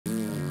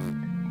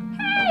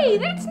Hey,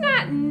 that's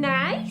not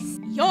nice.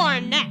 You're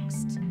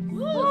next.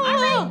 All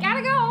right,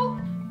 gotta go.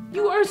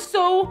 You are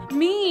so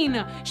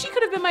mean. She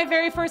could have been my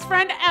very first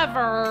friend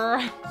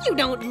ever. You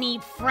don't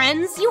need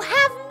friends. You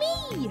have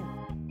me.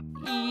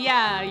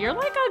 Yeah, you're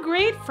like a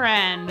great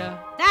friend.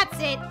 That's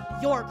it.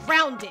 You're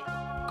grounded.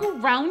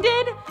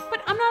 Grounded?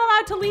 But I'm not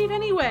allowed to leave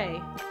anyway.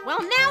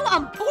 Well, now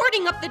I'm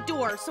boarding up the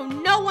door so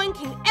no one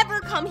can ever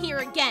come here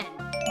again.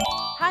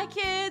 Hi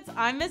kids,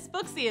 I'm Miss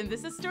Booksy and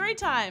this is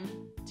Storytime.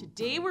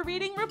 Today we're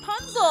reading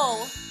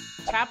Rapunzel.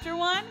 Chapter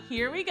 1,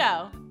 here we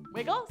go.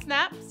 Wiggle,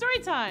 snap,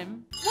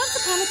 Storytime.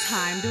 Once upon a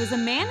time, there was a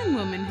man and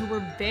woman who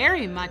were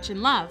very much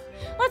in love.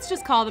 Let's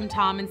just call them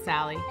Tom and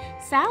Sally.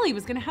 Sally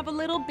was gonna have a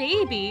little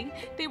baby.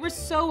 They were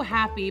so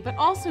happy, but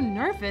also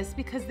nervous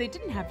because they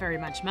didn't have very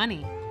much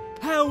money.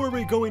 How are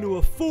we going to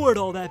afford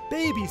all that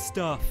baby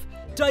stuff?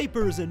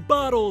 Diapers and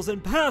bottles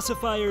and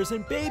pacifiers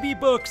and baby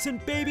books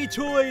and baby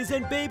toys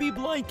and baby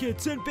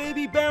blankets and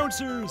baby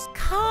bouncers.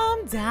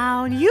 Calm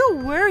down,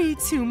 you worry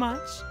too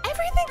much.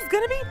 Everything's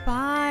gonna be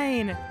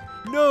fine.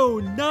 No,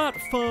 not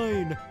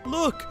fine.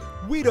 Look,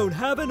 we don't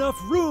have enough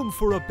room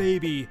for a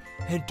baby.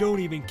 And don't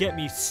even get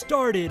me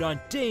started on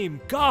Dame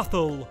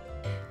Gothel.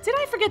 Did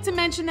I forget to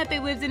mention that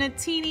they lived in a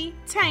teeny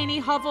tiny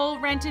hovel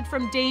rented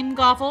from Dame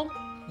Gothel?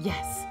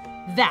 Yes,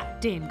 that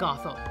Dame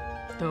Gothel.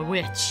 The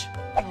witch.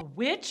 A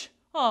witch?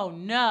 Oh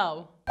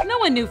no. No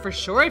one knew for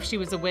sure if she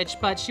was a witch,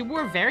 but she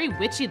wore very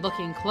witchy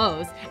looking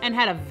clothes and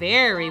had a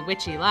very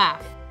witchy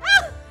laugh.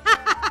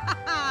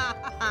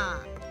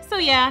 So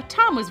yeah,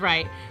 Tom was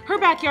right. Her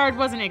backyard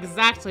wasn't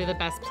exactly the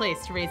best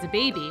place to raise a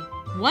baby.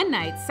 One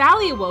night,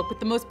 Sally awoke with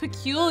the most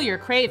peculiar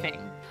craving.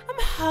 I'm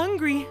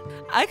hungry.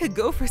 I could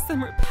go for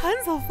some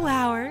Rapunzel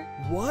flower.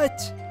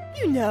 What?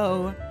 You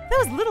know,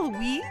 those little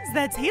weeds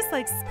that taste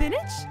like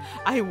spinach?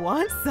 I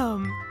want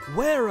some.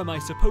 Where am I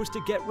supposed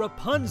to get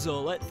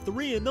Rapunzel at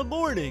 3 in the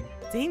morning?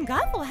 Dame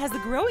Gothel has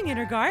it growing in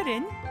her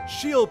garden.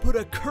 She'll put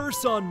a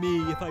curse on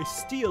me if I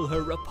steal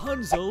her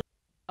Rapunzel.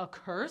 A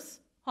curse?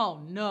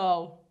 Oh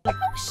no. Oh,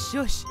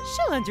 shush,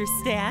 she'll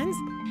understand.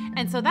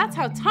 And so that's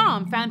how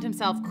Tom found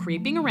himself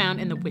creeping around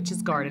in the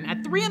witch's garden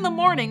at 3 in the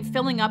morning,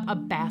 filling up a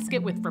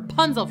basket with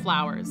Rapunzel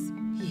flowers.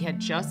 He had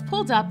just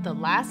pulled up the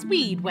last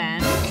weed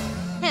when…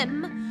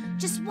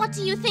 Just what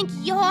do you think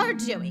you're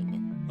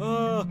doing?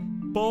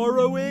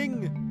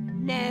 Borrowing?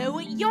 No,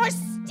 you're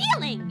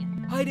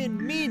stealing! I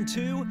didn't mean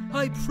to,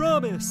 I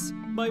promise.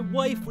 My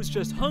wife was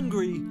just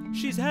hungry.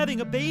 She's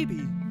having a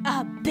baby.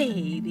 A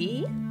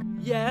baby?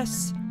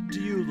 Yes. Do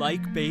you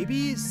like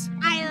babies?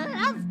 I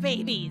love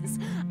babies.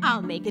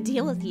 I'll make a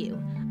deal with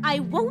you. I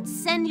won't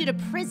send you to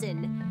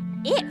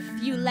prison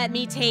if you let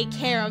me take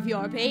care of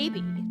your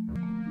baby.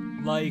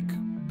 Like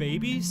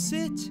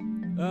babysit?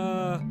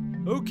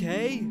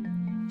 Okay.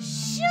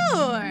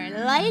 Sure,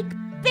 like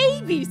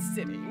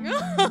babysitting.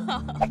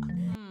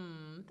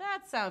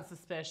 That sounds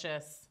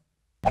suspicious.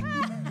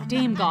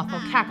 Dame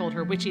Gothel cackled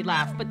her witchy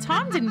laugh, but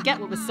Tom didn't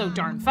get what was so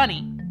darn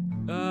funny.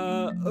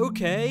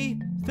 Okay.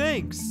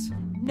 Thanks.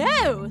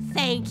 No,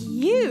 thank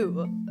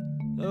you.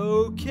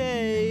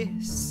 Okay,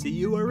 see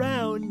you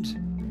around.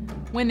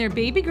 When their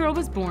baby girl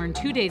was born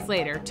 2 days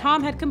later,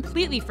 Tom had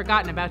completely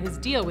forgotten about his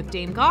deal with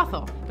Dame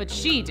Gothel, but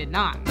she did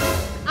not.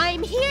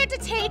 I'm here to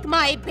take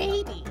my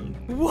baby.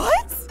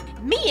 What?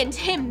 Me and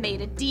him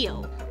made a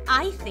deal.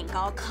 I think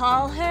I'll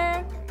call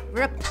her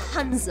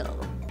Rapunzel.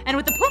 And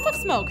with a poof of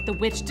smoke, the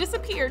witch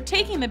disappeared,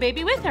 taking the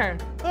baby with her.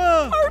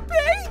 Our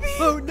baby!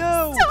 Oh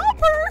no! Stop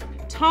her!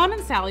 Tom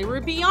and Sally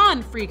were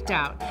beyond freaked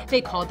out.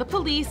 They called the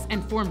police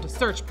and formed a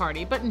search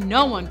party, but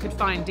no one could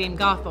find Dame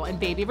Gothel and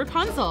baby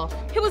Rapunzel.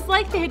 It was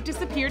like they had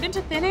disappeared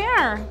into thin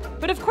air.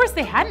 But of course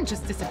they hadn't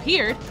just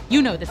disappeared.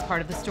 You know this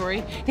part of the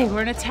story. They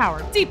were in a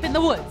tower deep in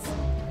the woods.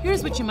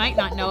 Here's what you might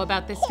not know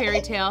about this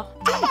fairy tale.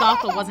 Dame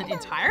Gothel wasn't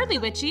entirely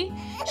witchy.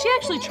 She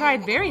actually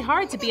tried very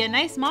hard to be a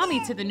nice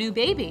mommy to the new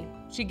baby.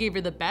 She gave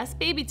her the best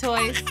baby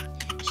toys.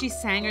 She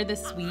sang her the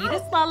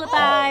sweetest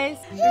lullabies.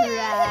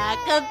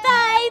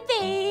 Rock-a-bye,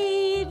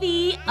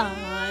 baby,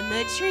 on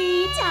the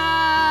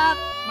treetop.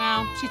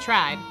 Well, she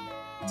tried.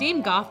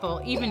 Dame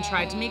Gothel even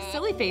tried to make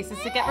silly faces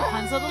to get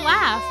Rapunzel to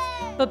laugh.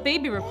 But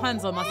baby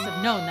Rapunzel must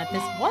have known that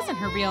this wasn't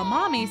her real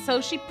mommy,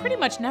 so she pretty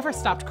much never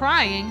stopped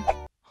crying.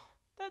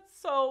 That's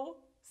so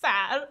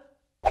sad.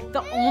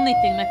 The only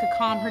thing that could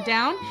calm her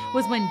down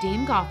was when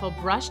Dame Gothel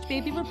brushed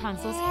baby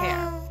Rapunzel's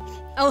hair.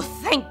 Oh,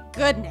 thank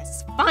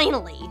goodness,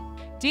 finally.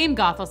 Dame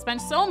Gothel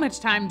spent so much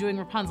time doing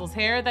Rapunzel's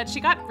hair that she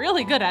got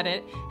really good at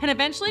it and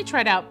eventually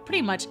tried out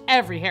pretty much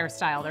every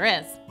hairstyle there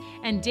is.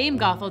 And Dame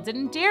Gothel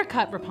didn't dare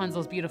cut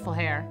Rapunzel's beautiful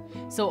hair.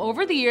 So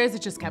over the years,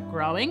 it just kept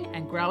growing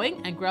and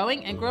growing and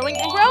growing and growing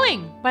and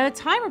growing. By the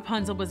time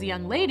Rapunzel was a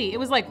young lady, it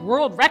was like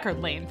world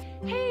record length.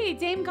 Hey,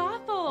 Dame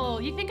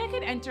Gothel, you think I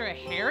could enter a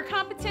hair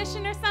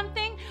competition or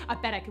something? I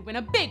bet I could win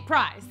a big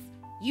prize.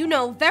 You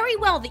know very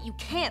well that you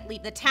can't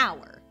leave the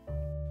tower.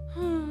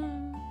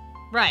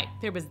 Right,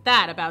 there was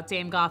that about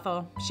Dame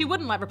Gothel. She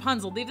wouldn't let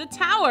Rapunzel leave the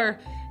tower,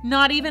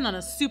 not even on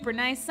a super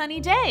nice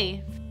sunny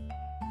day.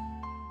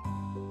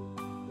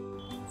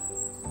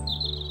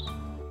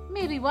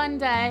 Maybe one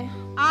day.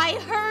 I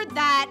heard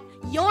that.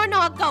 You're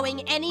not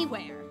going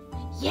anywhere.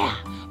 Yeah,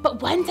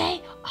 but one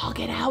day I'll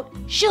get out.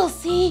 She'll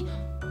see.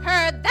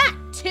 Heard that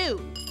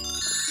too.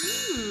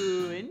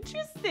 Ooh,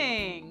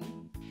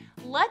 interesting.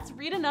 Let's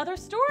read another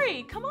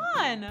story. Come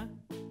on.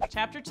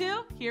 Chapter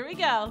 2, here we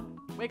go.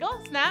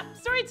 Wiggle, snap,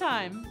 story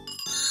time.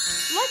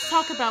 Let's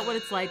talk about what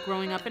it's like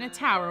growing up in a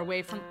tower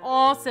away from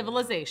all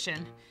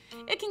civilization.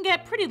 It can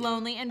get pretty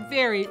lonely and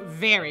very,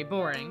 very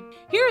boring.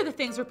 Here are the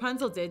things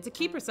Rapunzel did to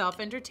keep herself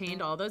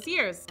entertained all those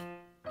years.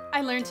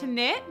 I learned to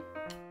knit.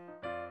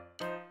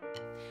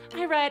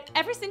 I read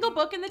every single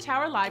book in the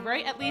tower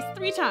library at least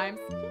 3 times.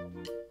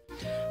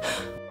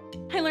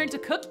 I learned to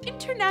cook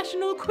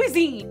international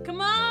cuisine.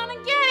 Come on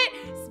and get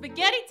it.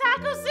 Spaghetti,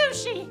 taco,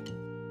 sushi.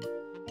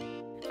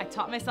 I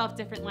taught myself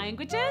different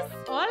languages.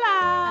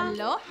 Hola.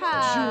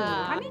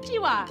 Aloha.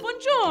 Konnichiwa.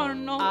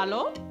 Buongiorno.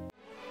 Allo.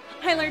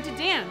 I learned to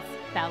dance.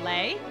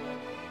 Ballet.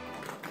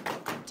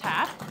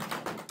 Tap.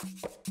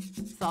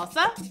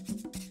 Salsa.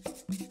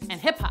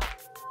 And hip hop.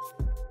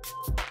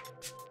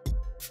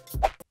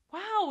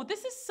 Wow,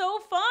 this is so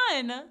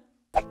fun.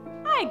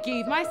 I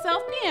gave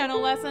myself piano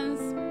lessons.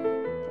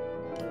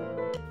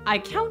 I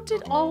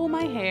counted all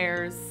my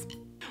hairs.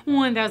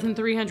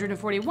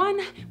 1,341,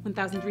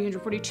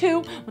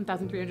 1,342,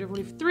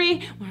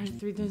 1,343,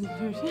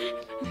 1,343.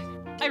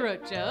 I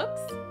wrote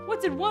jokes.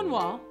 What did one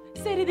wall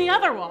say to the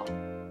other wall?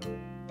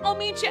 I'll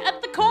meet you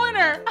at the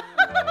corner.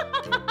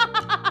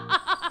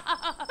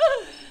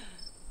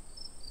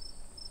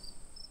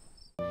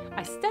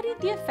 I studied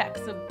the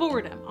effects of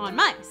boredom on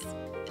mice.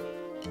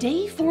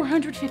 Day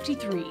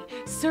 453,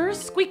 Sir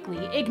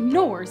Squeakly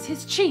ignores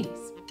his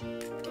cheese.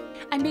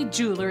 I made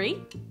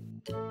jewelry.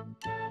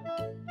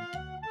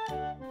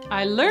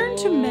 I learned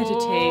to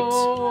meditate.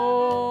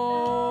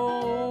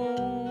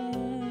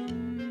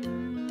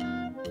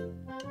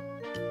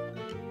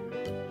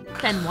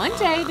 Then one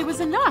day there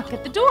was a knock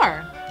at the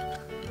door.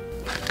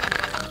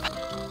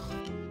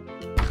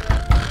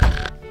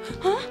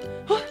 Huh?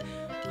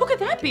 Who could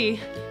that be?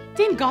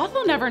 Dame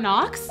Gothel never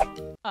knocks.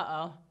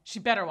 Uh-oh, she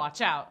better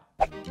watch out.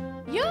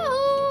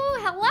 Yoo-hoo,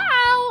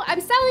 hello. I'm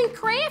selling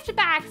craft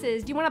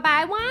boxes. Do you want to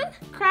buy one?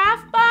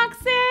 Craft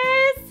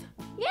boxes?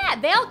 Yeah,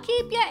 they'll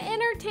keep you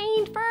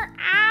entertained for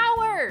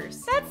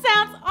hours. That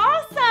sounds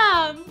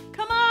awesome.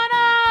 Come on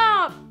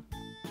up.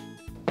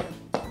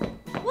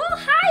 Well,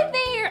 hi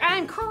there.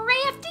 I'm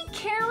Crafty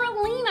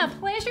Carolina.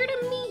 Pleasure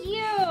to meet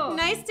you.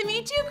 Nice to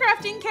meet you,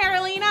 Crafting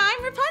Carolina.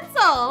 I'm Rapunzel.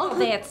 Oh,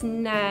 that's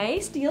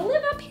nice. Do you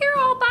live up here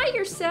all by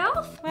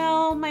yourself?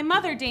 Well, my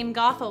mother, Dame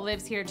Gothel,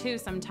 lives here too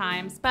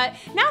sometimes, but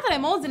now that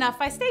I'm old enough,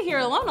 I stay here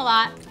alone a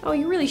lot. Oh,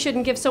 you really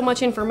shouldn't give so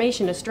much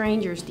information to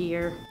strangers,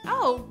 dear.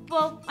 Oh,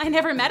 well, I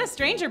never met a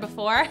stranger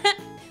before.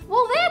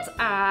 Well, that's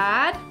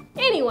odd.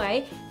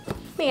 Anyway,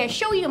 may I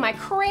show you my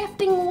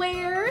crafting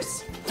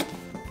wares?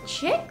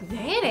 Check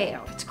that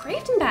out. It's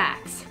crafting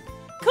box.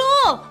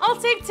 Cool, I'll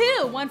take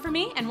 2. One for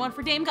me and one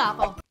for Dame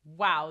Gothel.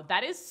 Wow,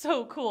 that is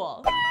so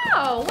cool.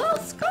 Oh, well,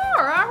 score.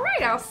 All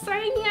right, I'll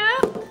sign you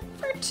up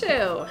for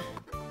 2.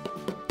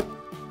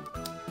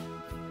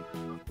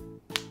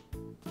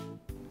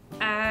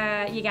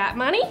 You got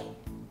money?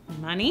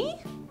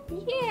 Money?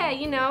 Yeah,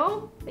 you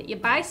know, that you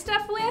buy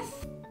stuff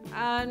with?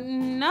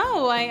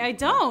 No, I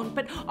don't,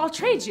 but I'll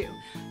trade you.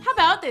 How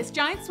about this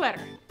giant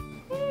sweater?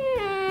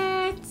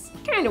 It's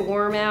kind of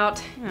warm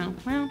out. Oh,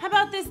 well, how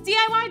about this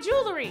DIY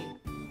jewelry?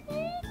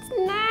 It's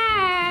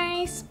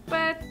nice,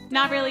 but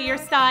Not really your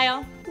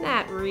style?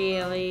 not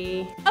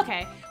really.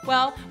 Okay,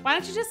 well, why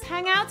don't you just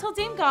hang out till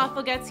Dame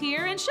Gothel gets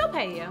here and she'll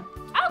pay you.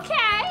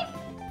 Okay.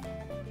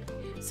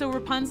 So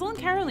Rapunzel and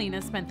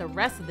Carolina spent the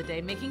rest of the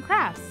day making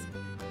crafts.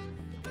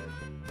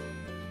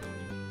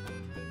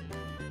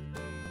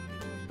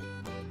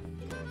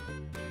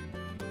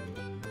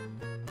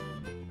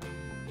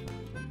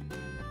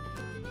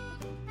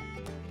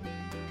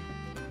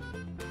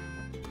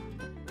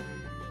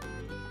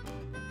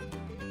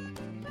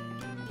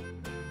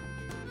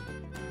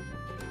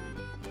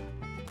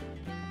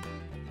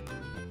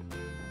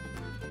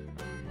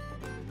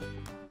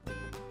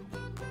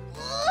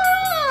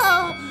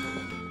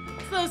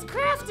 Those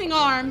crafting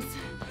arms.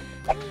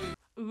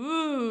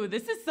 Ooh,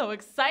 this is so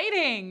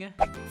exciting.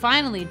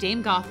 Finally,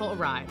 Dame Gothel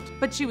arrived,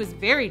 but she was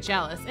very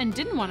jealous and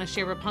didn't want to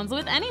share Rapunzel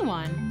with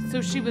anyone.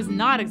 So she was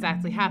not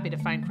exactly happy to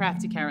find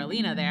crafty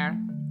Carolina there.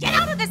 Get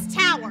out of this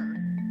tower!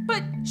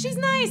 But she's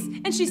nice,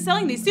 and she's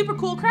selling these super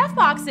cool craft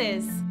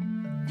boxes.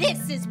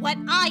 This is what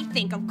I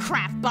think of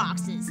craft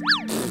boxes.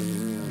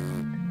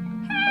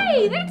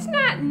 Hey, that's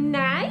not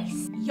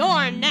nice.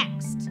 You're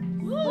next.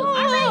 Ooh, all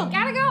right,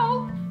 gotta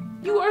go.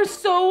 You are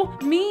so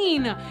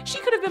mean. She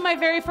could have been my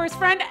very first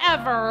friend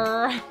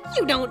ever.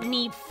 You don't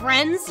need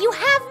friends, you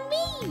have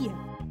me.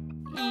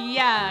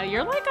 Yeah,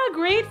 you're like a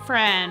great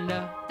friend.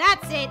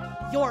 That's it,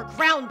 you're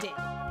grounded.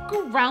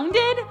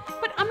 Grounded?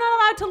 But I'm not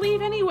allowed to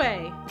leave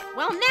anyway.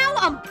 Well, now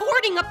I'm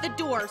boarding up the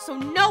door so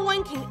no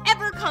one can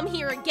ever come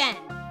here again.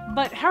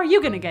 But how are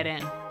you gonna get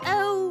in?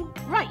 Oh,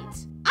 right.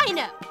 I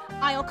know.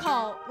 I'll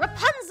call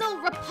Rapunzel,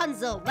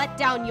 Rapunzel, let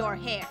down your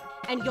hair.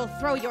 and you'll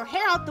throw your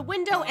hair out the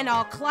window and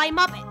I'll climb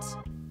up it.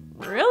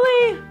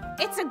 Really?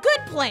 It's a good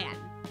plan.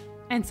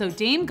 And so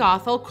Dame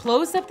Gothel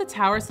closed up the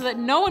tower so that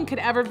no one could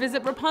ever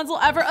visit Rapunzel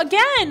ever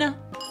again.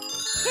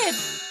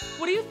 Kids,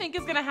 what do you think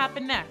is gonna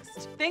happen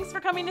next? Thanks for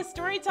coming to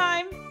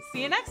Storytime.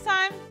 See you next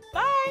time.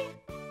 Bye.